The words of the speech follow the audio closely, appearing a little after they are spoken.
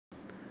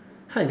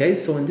Hi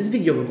guys, so in this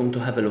video we're going to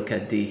have a look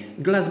at the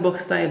glass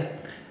box style,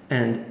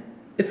 and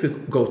if we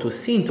go to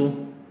scene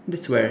 2,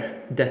 that's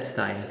where that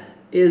style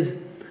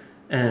is.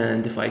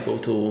 And if I go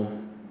to,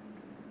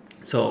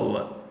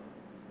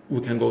 we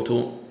can go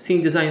to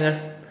scene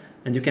designer,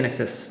 and you can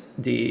access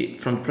from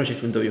the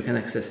project window, you can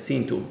access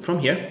scene 2 from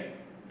here.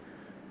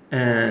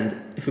 And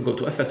if we go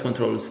to effect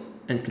controls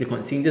and click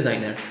on scene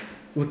designer,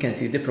 we can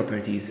see the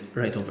properties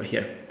right over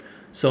here.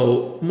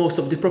 So most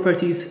of the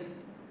properties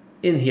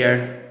in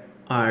here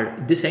are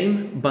the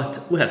same, but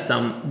we have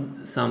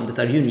some that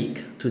are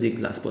unique to the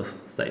glass box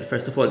style.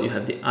 First of all, you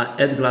have the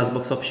add glass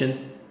box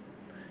option.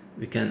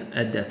 We can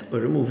add that or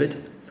remove it.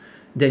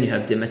 Then you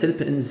have the metal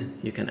pins.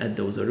 You can add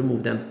those or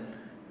remove them.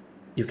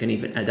 You can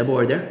even add a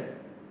border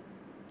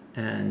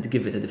and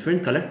give it a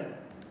different color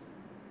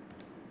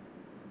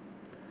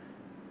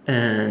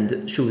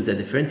and choose a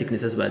different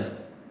thickness as well,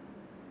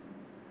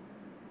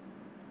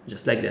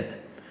 just like that.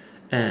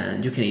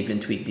 And you can even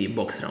tweak the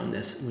box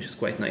roundness, which is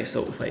quite nice.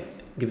 So if I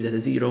give it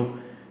a 0,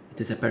 it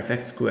is a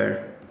perfect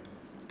square.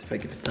 If I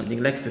give it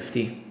something like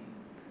 50,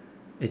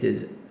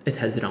 it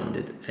has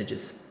rounded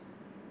edges.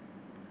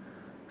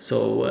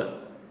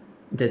 So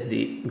that's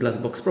the glass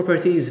box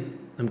properties.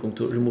 I'm going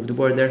to remove the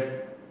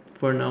border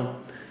for now.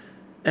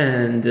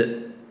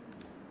 And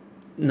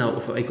now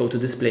if I go to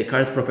display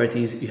card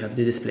properties, you have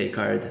the display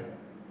card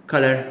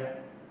color.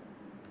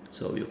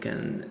 So you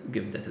can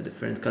give that a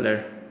different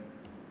color.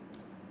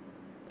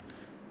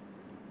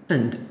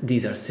 And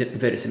these are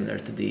very similar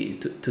to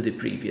the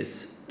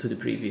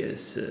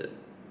previous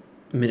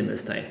minimal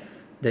style.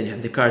 Then you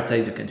have the card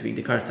size. You can tweak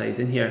the card size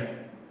in here.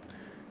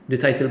 The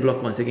title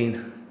block, once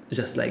again,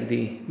 just like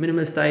the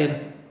minimal style.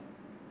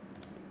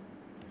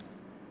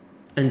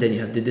 And then you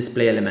have the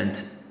display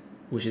element,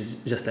 which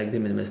is just like the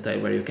minimal style,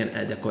 where you can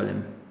add a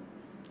column,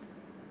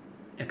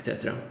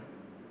 etc.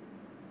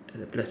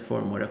 Add a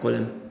platform or a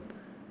column.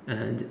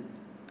 And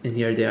in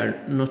here they are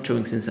not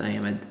showing since I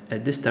am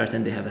at the start,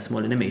 and they have a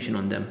small animation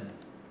on them.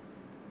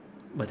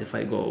 But if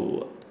I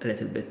go a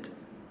little bit,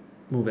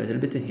 move a little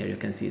bit in here, you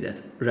can see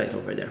that right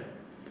over there.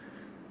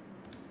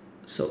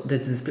 So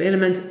that's the display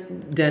element.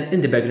 Then in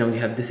the background you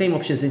have the same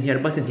options in here,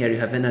 but in here you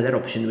have another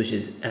option, which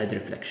is add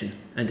reflection.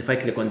 And if I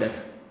click on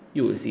that,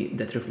 you will see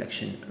that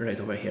reflection right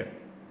over here.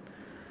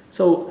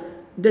 So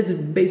that's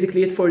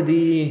basically it for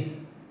the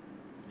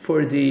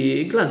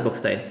glass box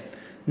style.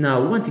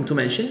 Now, one thing to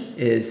mention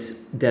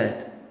is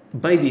that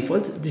by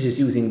default, this is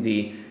using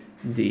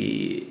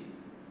the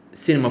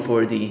Cinema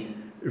 4D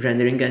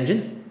rendering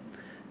engine.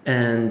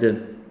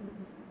 And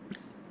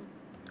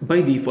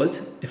by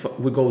default, if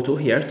we go to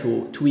here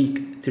to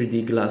tweak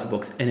 3D glass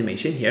box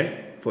animation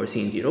here for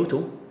scene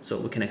 02, so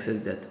we can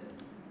access that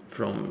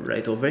from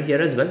right over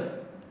here as well.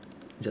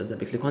 Just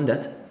double click on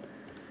that.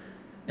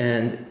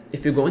 And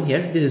if you go in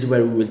here, this is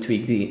where we will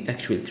tweak the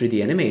actual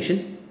 3D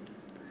animation.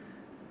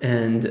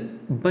 And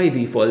by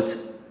default,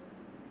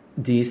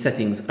 the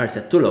settings are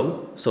set to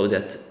low so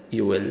that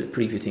you will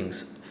preview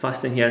things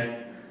fast in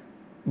here.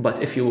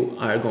 But if you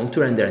are going to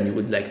render and you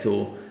would like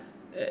to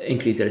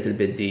increase a little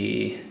bit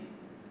the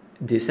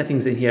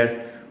settings in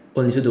here,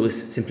 all you need to do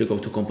is simply go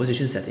to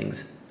composition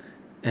settings.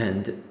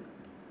 And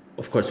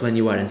of course, when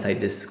you are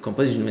inside this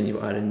composition, when you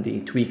are in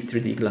the tweak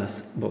 3D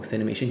glass box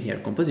animation here,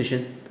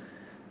 composition,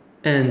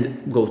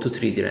 and go to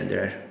 3D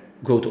renderer,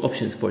 go to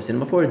options for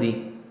Cinema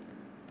 4D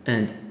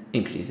and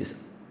increase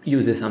this.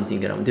 Use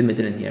something around the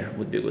middle in here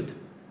would be good.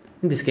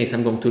 In this case,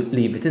 I'm going to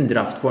leave it in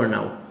draft for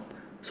now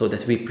so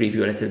that we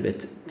preview a little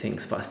bit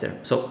things faster.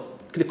 So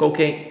click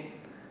OK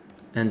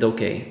and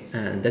OK,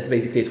 and that's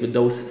basically it with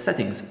those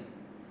settings.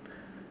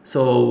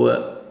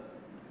 So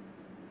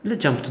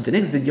let's jump to the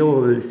next video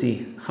where we'll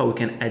see how we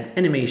can add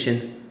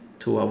animation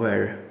to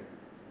our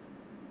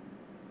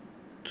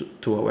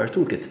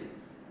toolkit.